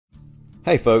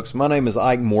Hey folks, my name is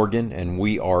Ike Morgan and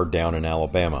we are down in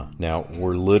Alabama. Now,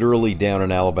 we're literally down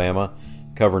in Alabama,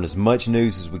 covering as much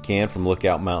news as we can from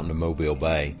Lookout Mountain to Mobile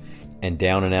Bay. And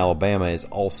Down in Alabama is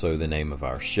also the name of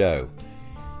our show.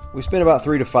 We spend about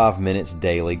 3 to 5 minutes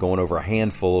daily going over a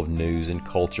handful of news and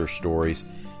culture stories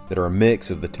that are a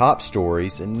mix of the top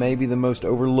stories and maybe the most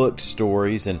overlooked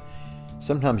stories and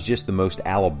sometimes just the most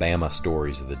Alabama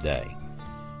stories of the day.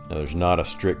 Now, there's not a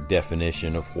strict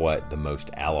definition of what the most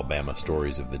Alabama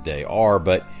stories of the day are,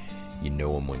 but you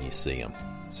know them when you see them.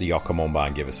 So y'all come on by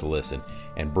and give us a listen.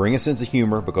 And bring a sense of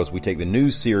humor because we take the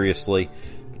news seriously,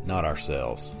 but not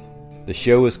ourselves. The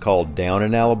show is called Down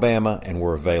in Alabama, and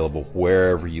we're available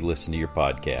wherever you listen to your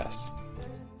podcasts.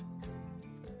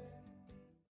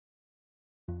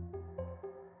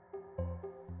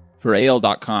 For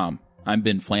AL.com, I'm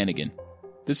Ben Flanagan.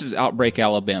 This is Outbreak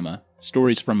Alabama,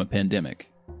 Stories from a Pandemic.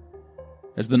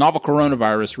 As the novel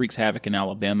coronavirus wreaks havoc in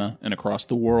Alabama and across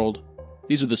the world,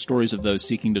 these are the stories of those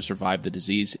seeking to survive the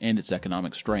disease and its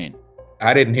economic strain.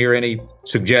 I didn't hear any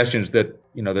suggestions that,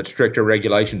 that stricter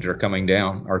regulations are coming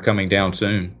down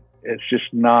soon. It's just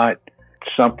not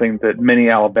something that many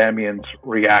Alabamians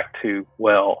react to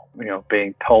well,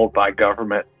 being told by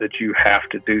government that you have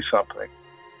to do something.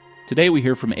 Today we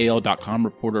hear from AL.com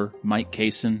reporter Mike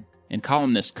Cason and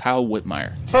columnist Kyle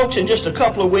Whitmire. Folks, in just a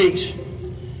couple of weeks,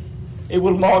 it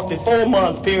will mark the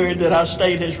 4-month period that our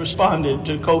state has responded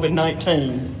to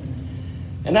COVID-19.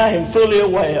 And I am fully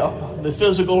aware of the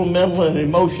physical, mental, and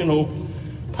emotional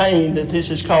pain that this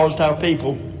has caused our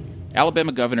people.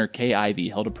 Alabama Governor Kay Ivey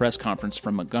held a press conference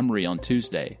from Montgomery on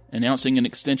Tuesday, announcing an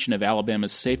extension of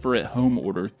Alabama's Safer at Home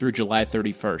order through July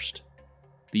 31st.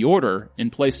 The order, in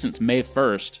place since May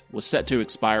 1st, was set to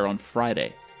expire on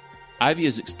Friday. Ivey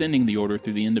is extending the order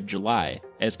through the end of July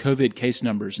as COVID case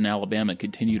numbers in Alabama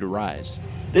continue to rise.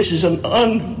 This is an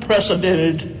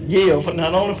unprecedented year for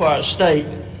not only for our state,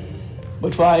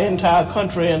 but for our entire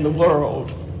country and the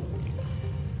world.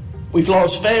 We've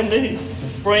lost family and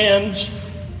friends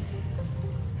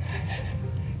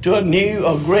to a new,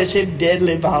 aggressive,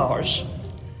 deadly virus.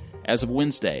 As of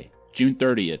Wednesday, June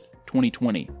 30th,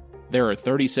 2020, there are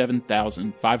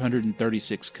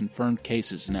 37,536 confirmed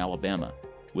cases in Alabama,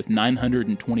 with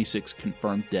 926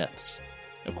 confirmed deaths,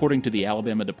 according to the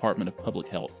Alabama Department of Public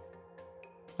Health.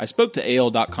 I spoke to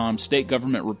AL.com state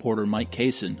government reporter Mike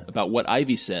Cason about what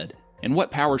Ivey said and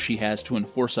what power she has to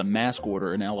enforce a mask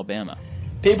order in Alabama.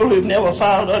 People who've never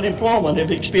filed unemployment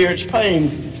have experienced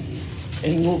pain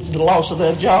in the loss of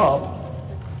their job.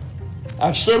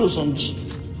 Our citizens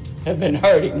have been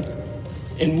hurting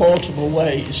in multiple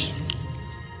ways.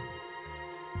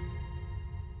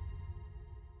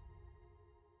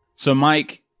 So,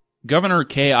 Mike, Governor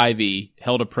Kay Ivey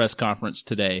held a press conference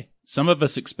today. Some of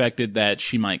us expected that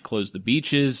she might close the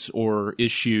beaches or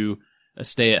issue a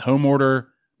stay-at-home order,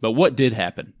 but what did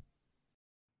happen?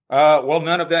 Well,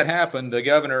 none of that happened. The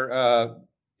governor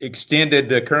extended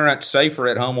the current Safer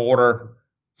at Home order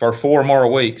for 4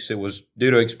 more weeks. It was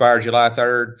due to expire July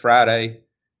 3rd, Friday,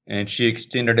 and she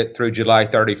extended it through July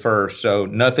 31st. So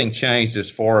nothing changed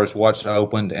as far as what's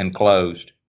opened and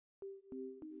closed.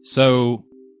 So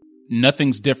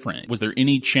nothing's different. Was there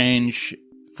any change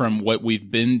from what we've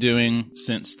been doing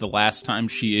since the last time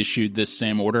she issued this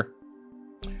same order?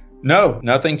 No,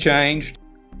 nothing changed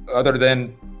other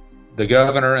than the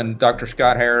governor and Dr.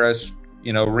 Scott Harris,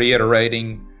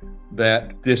 reiterating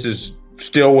that this is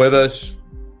still with us.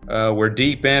 We're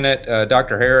deep in it.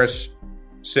 Dr. Harris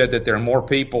said that there are more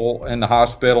people in the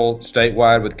hospital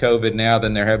statewide with COVID now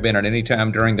than there have been at any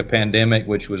time during the pandemic,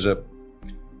 which was I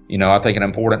think an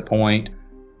important point.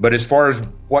 But as far as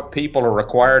what people are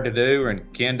required to do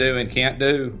and can do and can't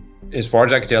do, as far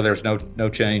as I can tell, there's no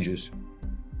changes.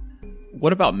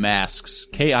 What about masks?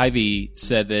 Kay Ivey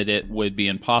said that it would be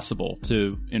impossible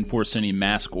to enforce any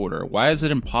mask order. Why is it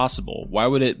impossible? Why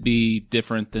would it be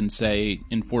different than, say,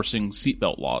 enforcing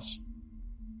seatbelt laws?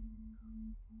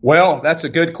 Well, that's a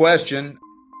good question.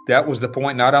 That was the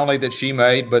point not only that she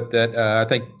made, but that I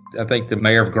think the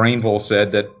mayor of Greenville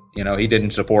said that he didn't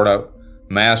support a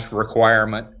mask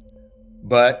requirement.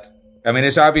 But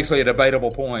it's obviously a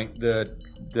debatable point. The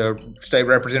state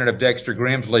representative Dexter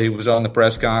Grimsley, who was on the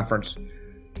press conference,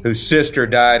 whose sister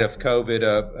died of COVID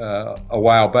a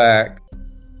while back,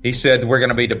 he said we're going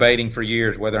to be debating for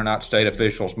years whether or not state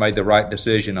officials made the right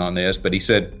decision on this. But he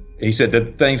said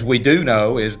the things we do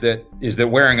know is that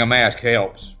wearing a mask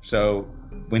helps. So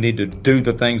we need to do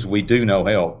the things we do know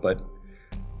help. But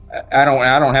I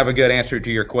don't have a good answer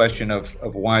to your question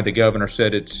of why the governor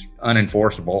said it's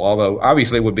unenforceable, although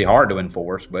obviously it would be hard to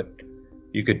enforce, but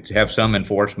you could have some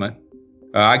enforcement.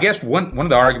 I guess one of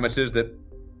the arguments is that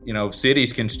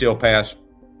cities can still pass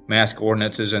mask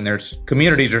ordinances, and there's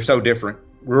communities are so different.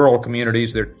 Rural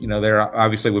communities, there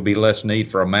obviously would be less need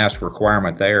for a mask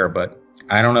requirement there, but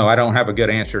I don't know. I don't have a good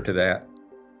answer to that.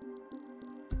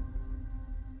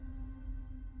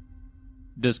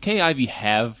 Does Kay Ivey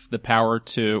have the power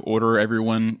to order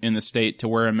everyone in the state to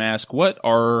wear a mask? What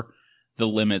are the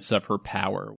limits of her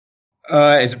power?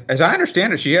 As I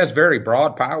understand it, she has very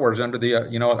broad powers under the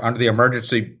under the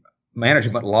emergency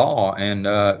management law, and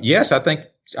yes, I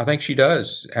think she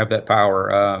does have that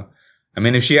power.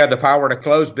 If she had the power to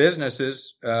close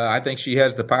businesses, I think she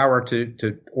has the power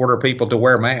to order people to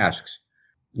wear masks.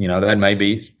 That may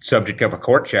be subject of a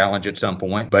court challenge at some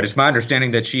point, but it's my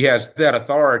understanding that she has that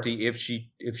authority if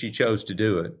she chose to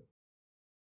do it.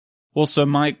 Well, so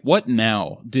Mike, what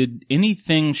now? Did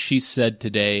anything she said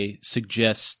today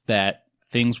suggest that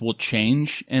things will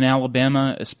change in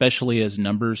Alabama, especially as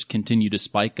numbers continue to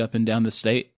spike up and down the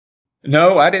state?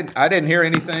 No, I didn't hear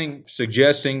anything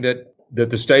suggesting that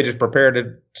the state is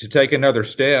prepared to take another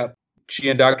step. She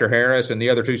and Dr. Harris and the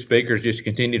other two speakers just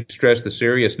continue to stress the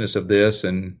seriousness of this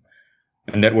and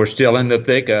that we're still in the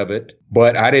thick of it.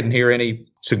 But I didn't hear any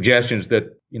suggestions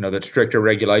that that stricter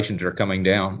regulations are coming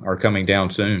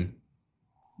down soon.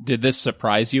 Did this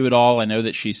surprise you at all? I know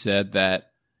that she said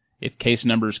that if case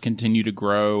numbers continue to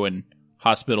grow and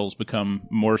hospitals become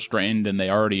more strained than they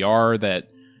already are, that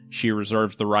she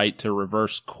reserves the right to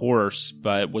reverse course.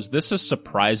 But was this a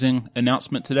surprising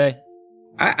announcement today?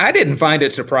 I didn't find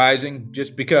it surprising,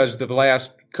 just because the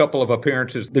last couple of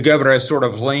appearances, the governor has sort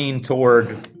of leaned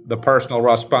toward the personal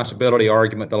responsibility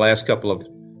argument the last couple of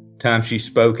times she's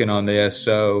spoken on this.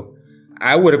 So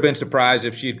I would have been surprised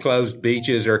if she had closed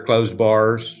beaches or closed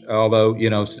bars, although,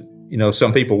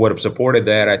 some people would have supported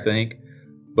that, I think.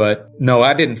 But no,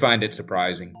 I didn't find it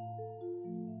surprising.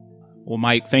 Well,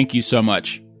 Mike, thank you so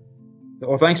much.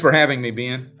 Well, thanks for having me,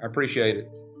 Ben. I appreciate it.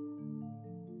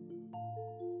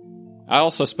 I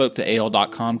also spoke to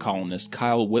AL.com columnist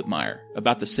Kyle Whitmire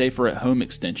about the Safer at Home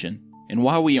extension and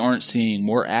why we aren't seeing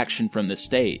more action from the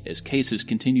state as cases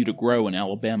continue to grow in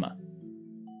Alabama.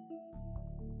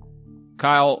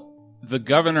 Kyle, the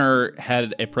governor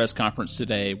had a press conference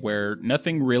today where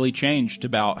nothing really changed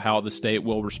about how the state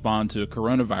will respond to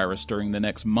coronavirus during the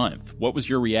next month. What was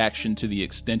your reaction to the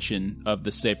extension of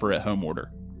the Safer at Home order?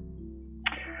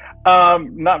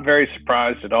 Not very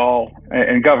surprised at all.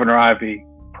 And Governor Ivey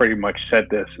pretty much said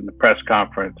this in the press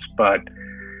conference, but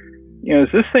as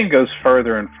this thing goes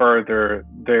further and further,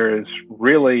 there is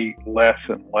really less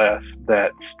and less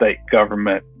that state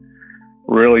government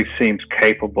really seems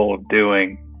capable of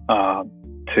doing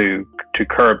to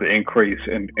curb the increase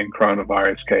in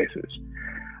coronavirus cases.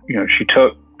 She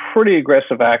took pretty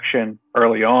aggressive action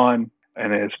early on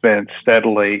and has been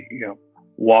steadily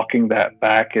walking that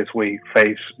back as we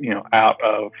face out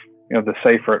of the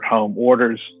Safer at Home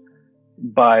orders.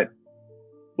 But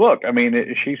look,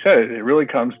 she said it really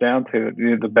comes down to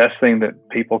the best thing that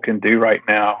people can do right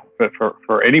now, but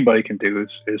for anybody can do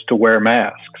is to wear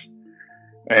masks.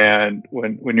 And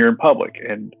when you're in public,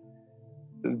 and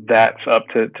that's up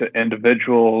to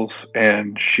individuals.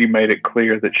 And she made it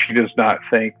clear that she does not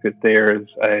think that there is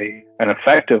an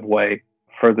effective way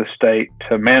for the state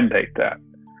to mandate that.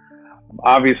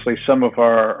 Obviously, some of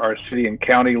our city and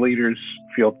county leaders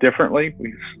feel differently.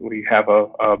 We have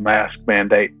a mask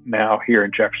mandate now here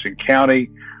in Jefferson County.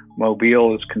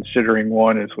 Mobile is considering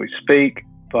one as we speak.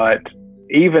 But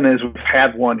even as we've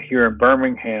had one here in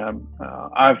Birmingham,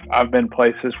 I've been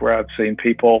places where I've seen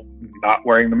people not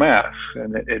wearing the masks,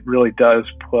 and it really does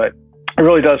put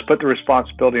the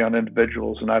responsibility on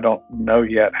individuals. And I don't know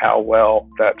yet how well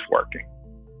that's working.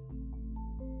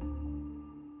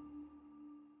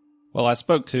 Well, I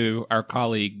spoke to our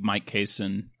colleague Mike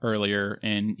Kaysen earlier,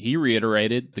 and he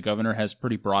reiterated the governor has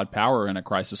pretty broad power in a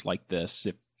crisis like this.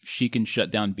 If she can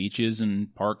shut down beaches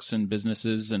and parks and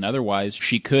businesses and otherwise,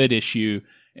 she could issue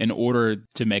an order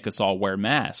to make us all wear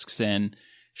masks. And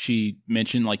she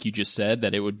mentioned, like you just said,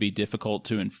 that it would be difficult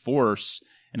to enforce.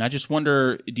 And I just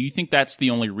wonder, do you think that's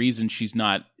the only reason she's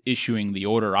not issuing the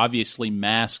order? Obviously,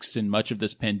 masks in much of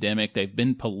this pandemic, they've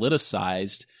been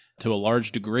politicized to a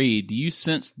large degree. Do you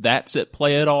sense that's at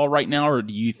play at all right now, or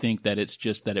do you think that it's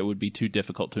just that it would be too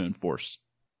difficult to enforce?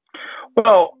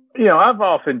 Well, I've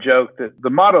often joked that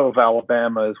the motto of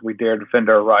Alabama is we dare defend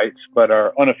our rights, but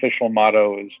our unofficial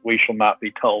motto is we shall not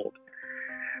be told.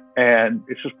 And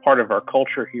it's just part of our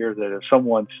culture here that if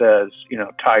someone says,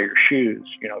 tie your shoes,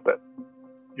 that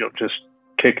you'll just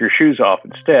kick your shoes off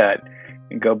instead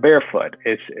and go barefoot.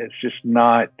 It's just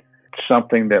not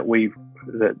something that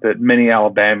that many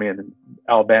Alabamians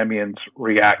Alabamians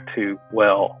react to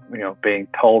well, being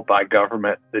told by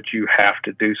government that you have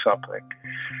to do something.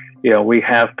 We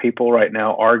have people right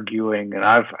now arguing, and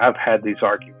I've had these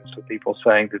arguments with people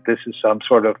saying that this is some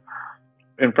sort of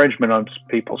infringement on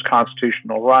people's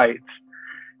constitutional rights.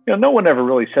 No one ever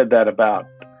really said that about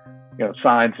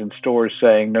signs in stores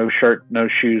saying no shirt, no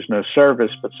shoes, no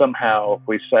service, but somehow if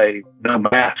we say no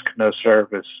mask, no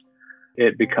service,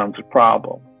 it becomes a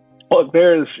problem. Look,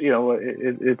 there's,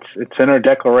 it's in our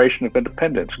Declaration of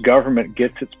Independence. Government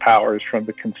gets its powers from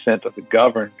the consent of the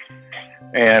governed.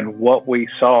 And what we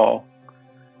saw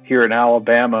here in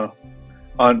Alabama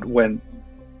when,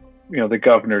 the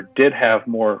governor did have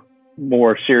more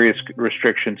serious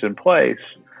restrictions in place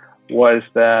was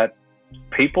that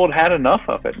people had enough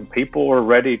of it, and people were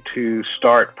ready to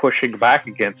start pushing back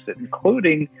against it,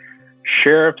 including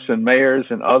sheriffs and mayors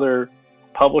and other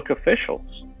public officials.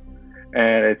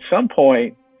 And at some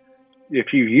point,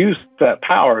 if you use that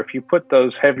power, if you put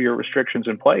those heavier restrictions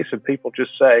in place and people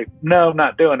just say, no,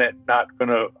 not doing it, not going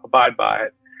to abide by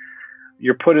it,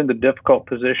 you're put in the difficult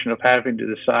position of having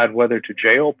to decide whether to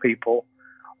jail people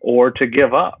or to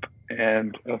give up.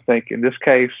 And I think in this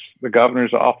case, the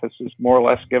governor's office is more or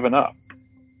less given up.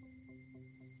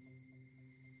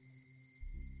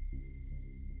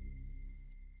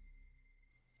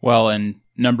 Well, and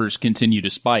numbers continue to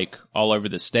spike all over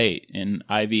the state. And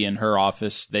Ivy and her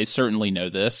office, they certainly know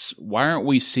this. Why aren't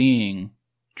we seeing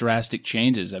drastic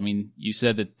changes? I mean, you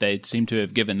said that they seem to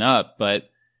have given up, but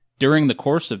during the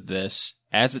course of this,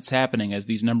 as it's happening, as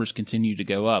these numbers continue to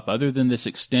go up, other than this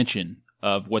extension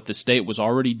of what the state was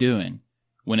already doing,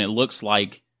 when it looks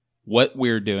like what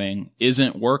we're doing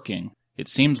isn't working, it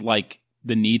seems like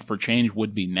the need for change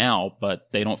would be now,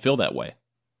 but they don't feel that way.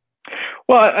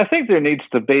 Well, I think there needs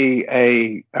to be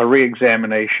a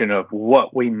reexamination of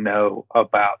what we know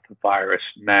about the virus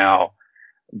now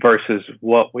versus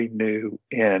what we knew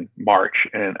in March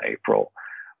and in April.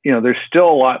 There's still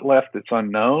a lot left that's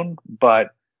unknown, but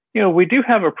we do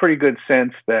have a pretty good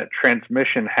sense that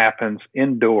transmission happens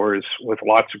indoors with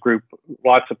lots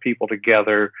of people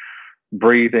together,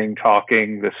 breathing,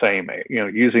 talking the same air,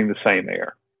 using the same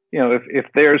air. If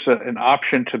there's an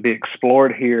option to be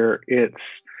explored here, it's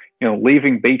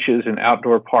leaving beaches and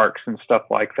outdoor parks and stuff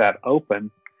like that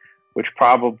open, which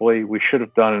probably we should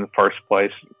have done in the first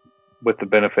place with the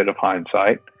benefit of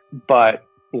hindsight, but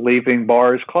leaving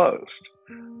bars closed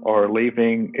or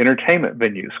leaving entertainment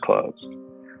venues closed.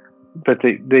 But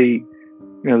the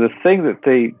thing that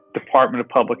the Department of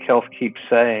Public Health keeps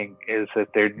saying is that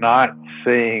they're not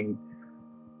seeing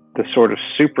the sort of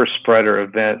super spreader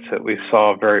events that we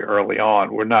saw very early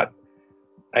on. We're not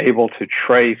able to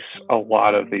trace a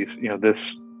lot of these,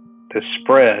 this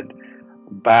spread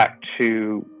back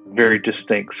to very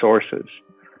distinct sources.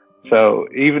 So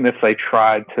even if they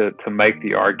tried to make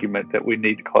the argument that we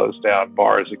need to close down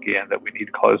bars again, that we need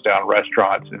to close down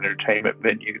restaurants and entertainment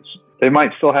venues, they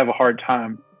might still have a hard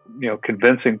time,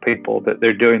 convincing people that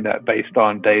they're doing that based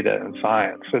on data and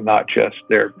science and not just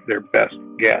their best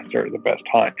guess or their best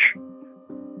hunch.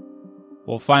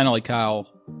 Well, finally, Kyle,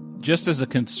 just as a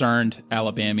concerned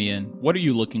Alabamian, what are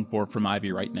you looking for from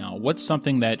Ivy right now? What's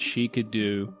something that she could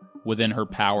do within her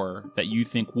power that you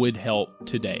think would help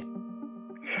today?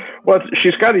 Well,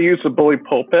 she's got to use the bully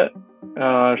pulpit.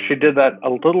 She did that a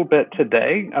little bit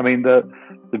today. I mean, the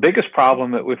biggest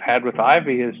problem that we've had with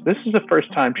Ivy is this is the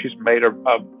first time she's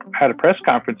had a press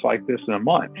conference like this in a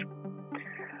month.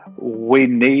 We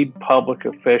need public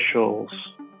officials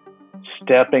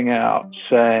stepping out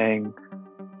saying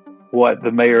what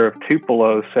the mayor of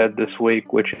Tupelo said this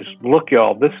week, which is, look,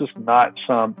 y'all, this is not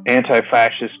some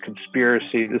anti-fascist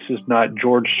conspiracy. This is not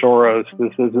George Soros.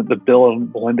 This isn't the Bill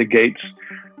and Melinda Gates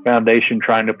Foundation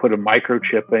trying to put a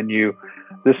microchip in you.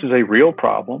 This is a real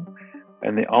problem.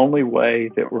 And the only way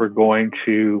that we're going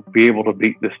to be able to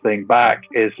beat this thing back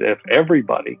is if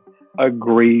everybody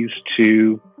agrees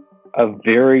to a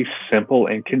very simple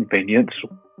inconvenience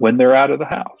when they're out of the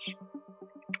house.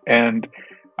 And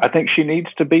I think she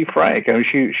needs to be frank. I mean,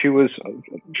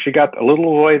 she got a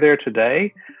little way there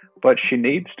today, but she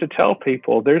needs to tell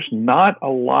people there's not a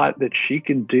lot that she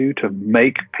can do to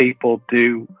make people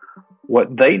do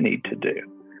what they need to do.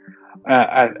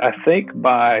 I think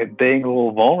by being a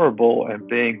little vulnerable and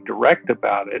being direct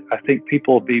about it, I think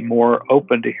people will be more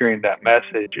open to hearing that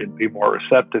message and be more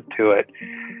receptive to it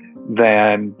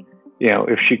than,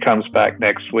 if she comes back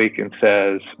next week and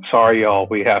says, sorry, y'all,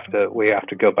 we have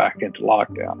to go back into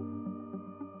lockdown.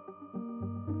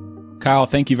 Kyle,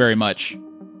 thank you very much.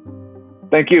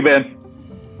 Thank you, Ben.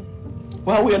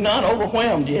 Well, we are not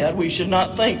overwhelmed yet. We should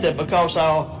not think that because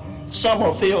our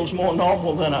summer feels more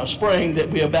normal than our spring, that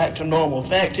we are back to normal.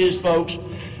 Fact is, folks,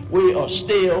 we are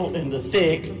still in the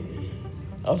thick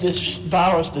of this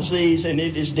virus disease, and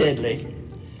it is deadly.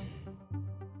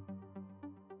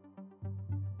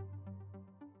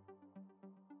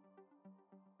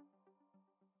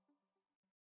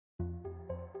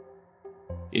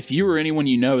 If you or anyone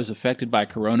you know is affected by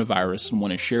coronavirus and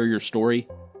want to share your story,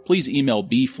 please email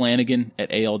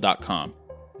bflanagan@al.com.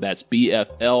 That's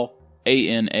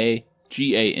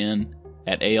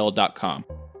BFLANAGAN@al.com.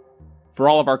 For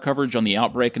all of our coverage on the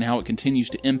outbreak and how it continues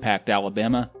to impact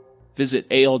Alabama, visit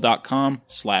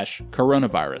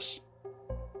al.com/coronavirus.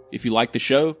 If you like the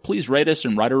show, please rate us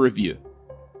and write a review.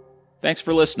 Thanks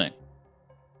for listening.